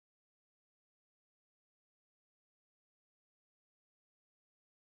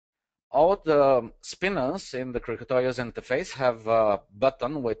All the spinners in the Krakatoa user interface have a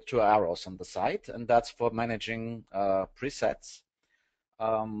button with 2 arrows on the side, and that's for managing presets.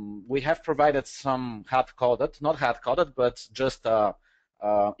 We have provided some hard-coded, not hard-coded, but just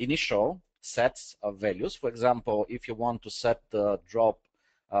initial sets of values. For example, if you want to set the drop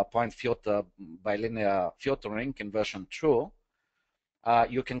point filter by linear filtering in version 2,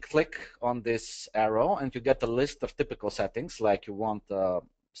 you can click on this arrow and you get a list of typical settings, like you want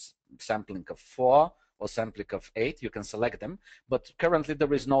sampling of 4 or sampling of 8. You can select them, but currently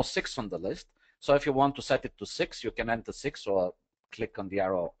there is no 6 on the list. So if you want to set it to 6, you can enter 6 or click on the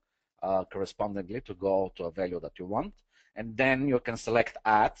arrow correspondingly to go to a value that you want. And then you can select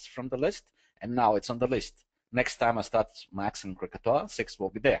add from the list, and now it's on the list. Next time I start maxing Krakatoa, 6 will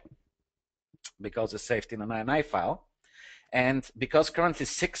be there because it's saved in an INI file. And because currently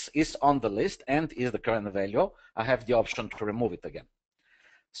 6 is on the list and is the current value, I have the option to remove it again.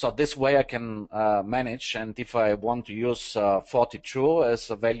 So this way I can manage, and if I want to use 42 as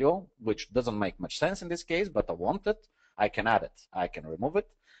a value, which doesn't make much sense in this case, but I want it, I can add it, I can remove it,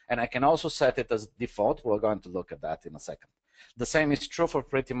 and I can also set it as default. We're going to look at that in a second. The same is true for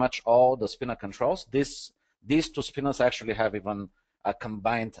pretty much all the spinner controls. These 2 spinners actually have even a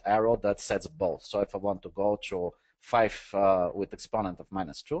combined arrow that sets both. So if I want to go to 5 with exponent of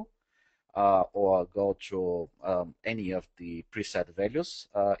 -2, or go to any of the preset values,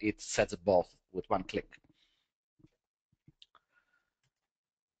 it sets both with one click.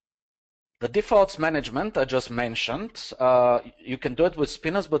 The defaults management I just mentioned, you can do it with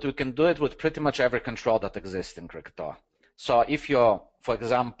spinners, but you can do it with pretty much every control that exists in Krakatoa. So if you, for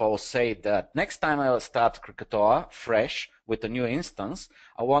example, say that next time I will start Krakatoa fresh with a new instance,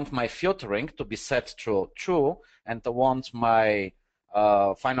 I want my filtering to be set to true, and I want my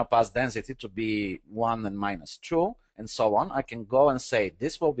final pass density to be 1 and -2, and so on. I can go and say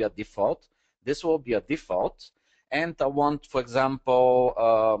this will be a default, this will be a default, and I want, for example,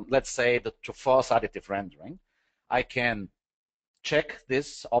 let's say that to force additive rendering, I can check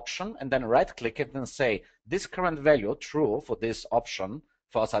this option and then right click it and say this current value, true, for this option,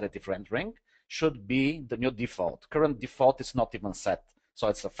 force additive rendering, should be the new default. Current default is not even set, so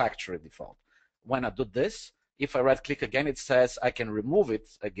it's a factory default. When I do this, if I right click again, it says I can remove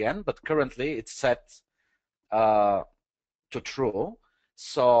it again, but currently it's set to true.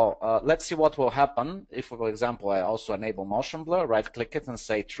 So let's see what will happen if, for example, I also enable motion blur, right click it and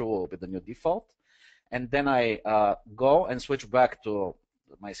say true will be the new default. And then I go and switch back to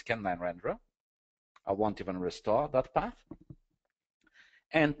my scanline renderer. I won't even restore that path.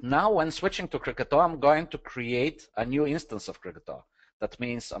 And now when switching to Krakatoa, I'm going to create a new instance of Krakatoa. That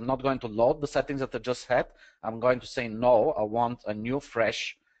means I'm not going to load the settings that I just had. I'm going to say, no, I want a new,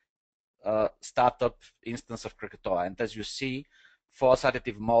 fresh startup instance of Krakatoa. And as you see, force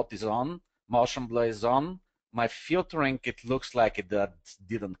additive mode is on, motion blur is on. My filtering, it looks like it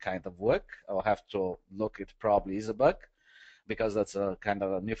didn't kind of work. I'll have to look, it probably is a bug because that's a kind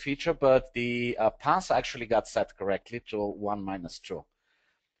of a new feature, but the pass actually got set correctly to 1 -2.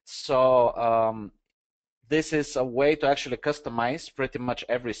 So this is a way to actually customize pretty much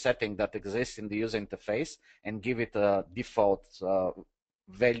every setting that exists in the user interface and give it a default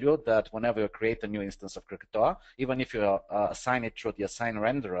value that whenever you create a new instance of Krakatoa, even if you assign it through the assign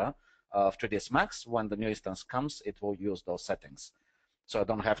renderer of 3ds Max, when the new instance comes, it will use those settings. So I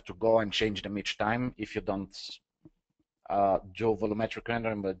don't have to go and change them each time if you don't do volumetric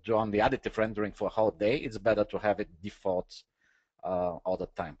rendering, but do only additive rendering for a whole day. It's better to have it default all the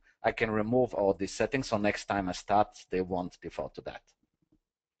time. I can remove all these settings, so next time I start, they won't default to that.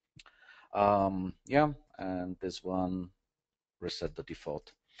 Yeah, and this one, reset the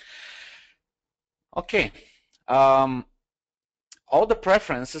default. Okay. All the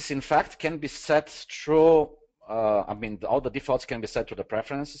preferences, in fact, can be set through, I mean, all the defaults can be set to the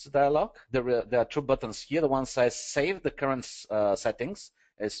preferences dialog. There are 2 buttons here. The one says save the current settings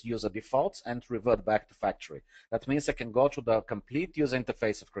as user defaults and revert back to factory. That means I can go to the complete user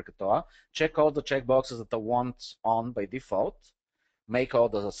interface of Krakatoa, check all the checkboxes that I want on by default, make all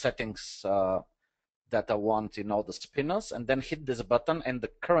the settings that I want in all the spinners, and then hit this button, and the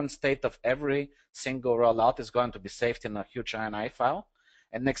current state of every single rollout is going to be saved in a huge INI file.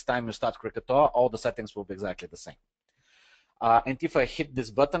 And next time you start Krakatoa, all the settings will be exactly the same. And if I hit this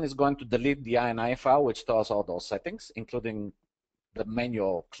button, it's going to delete the INI file, which stores all those settings, including the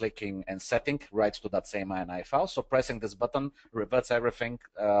manual clicking and setting right to that same INI file. So pressing this button reverts everything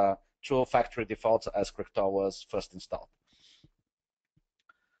to factory defaults as Krakatoa was first installed.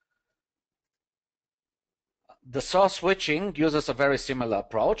 The source switching uses a very similar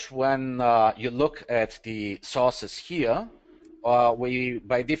approach. When you look at the sources here, we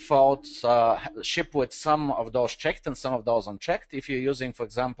by default ship with some of those checked and some of those unchecked. If you're using, for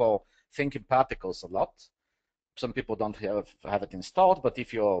example, thinking particles a lot, some people don't have it installed, but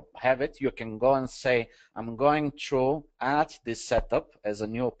if you have it, you can go and say, I'm going to add this setup as a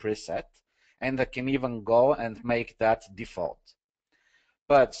new preset, and I can even go and make that default.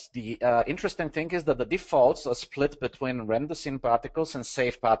 But the interesting thing is that the defaults are split between render scene particles and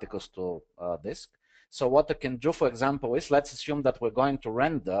save particles to disk. So what I can do, for example, is let's assume that we're going to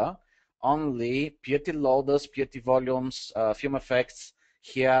render only PRT loaders, PRT volumes, film effects,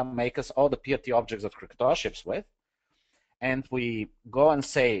 here makers, all the PRT objects that Krakatoa ships with. And we go and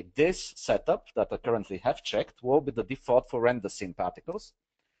say this setup that I currently have checked will be the default for render scene particles.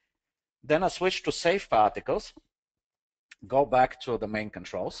 Then I switch to save particles, go back to the main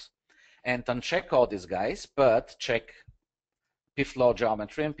controls, and uncheck all these guys, but check pflow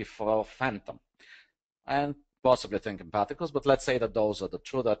geometry and pflow phantom, and possibly thinking particles, but let's say that those are the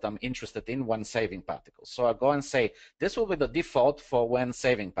two that I'm interested in when saving particles. So I go and say this will be the default for when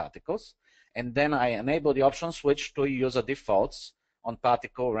saving particles, and then I enable the option switch to user defaults on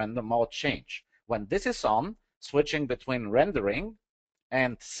particle render mode change. When this is on, switching between rendering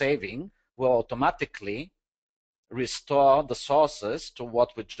and saving will automatically restore the sources to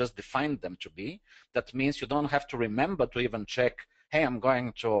what we just defined them to be. That means you don't have to remember to even check, hey, I'm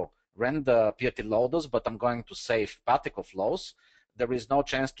going to render PRT loaders, but I'm going to save particle flows. There is no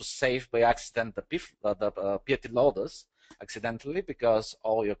chance to save by accident the PRT loaders accidentally, because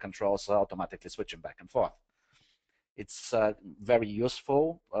all your controls are automatically switching back and forth. It's a very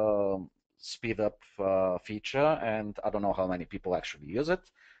useful speed up feature, and I don't know how many people actually use it.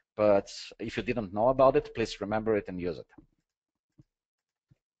 But if you didn't know about it, please remember it and use it.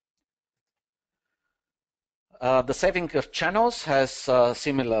 The saving of channels has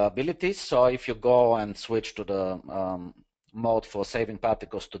similar abilities. So if you go and switch to the mode for saving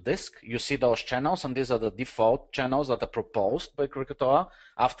particles to disk, you see those channels, and these are the default channels that are proposed by Krakatoa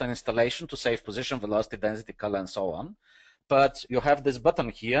after installation to save position, velocity, density, color, and so on. But you have this button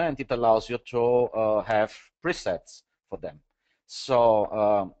here, and it allows you to have presets for them.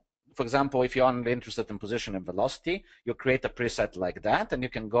 So for example, if you're only interested in position and velocity, you create a preset like that, and you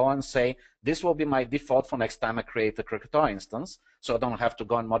can go and say, this will be my default for next time I create a Krakatoa instance, so I don't have to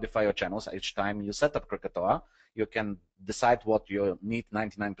go and modify your channels each time you set up Krakatoa. You can decide what you need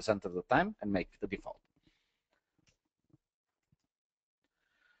 99% of the time and make the default.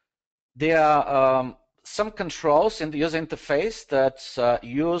 There are some controls in the user interface that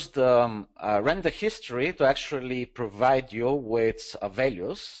use the render history to actually provide you with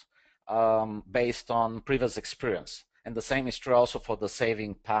values based on previous experience. And the same is true also for the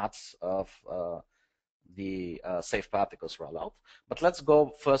saving parts of the save particles rollout. But let's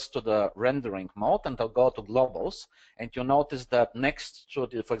go first to the rendering mode, and I'll go to globals. And you notice that next to,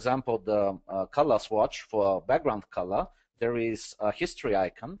 for example, the color swatch for background color, there is a history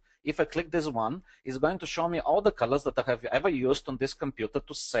icon. If I click this one, it's going to show me all the colors that I have ever used on this computer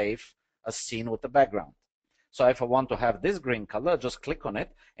to save a scene with the background. So if I want to have this green color, just click on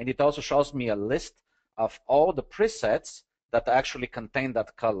it, and it also shows me a list of all the presets that actually contain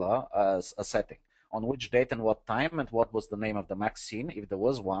that color as a setting, on which date and what time, and what was the name of the max scene, if there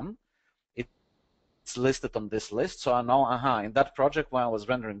was one. It's listed on this list, so I know, in that project when I was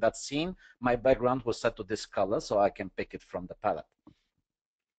rendering that scene, my background was set to this color, so I can pick it from the palette.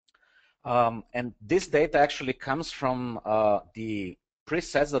 And this data actually comes from the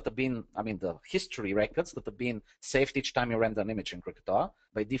presets that have been, the history records that have been saved each time you render an image in Krakatoa.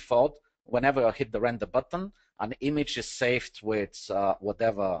 By default, whenever I hit the render button, an image is saved with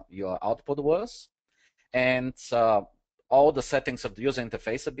whatever your output was. And all the settings of the user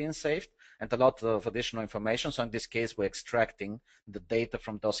interface are being saved, and a lot of additional information. So in this case, we're extracting the data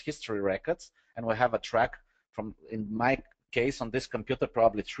from those history records, and we have a track from, in my case, on this computer,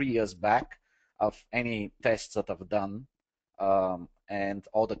 probably 3 years back, of any tests that I've done and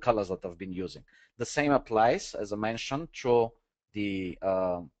all the colors that I've been using. The same applies, as I mentioned, to the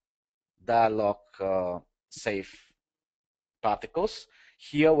dialog save particles.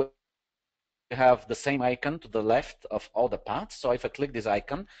 Here we have the same icon to the left of all the paths. So if I click this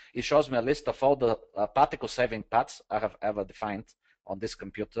icon, it shows me a list of all the particle saving paths I have ever defined on this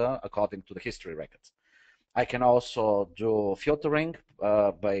computer according to the history records. I can also do filtering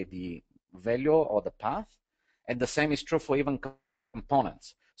by the value or the path, and the same is true for even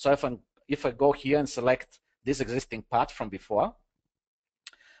components. So if I go here and select this existing path from before,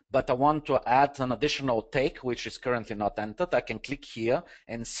 but I want to add an additional take, which is currently not entered, I can click here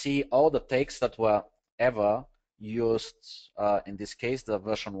and see all the takes that were ever used, in this case, the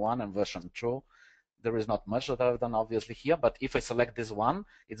version 1 and version 2, There is not much that I've done obviously here, but if I select this one,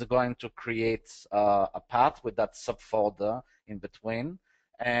 it's going to create a path with that subfolder in between.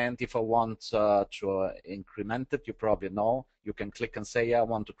 And if I want to increment it, you probably know, you can click and say, yeah, I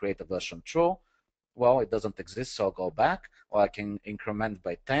want to create a version true. Well, it doesn't exist, so I'll go back, or I can increment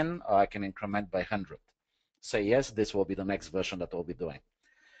by 10, or I can increment by 100. Say yes, this will be the next version that we'll be doing.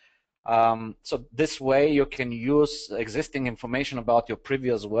 So this way you can use existing information about your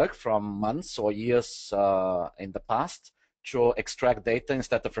previous work from months or years in the past to extract data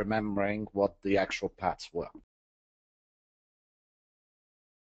instead of remembering what the actual paths were.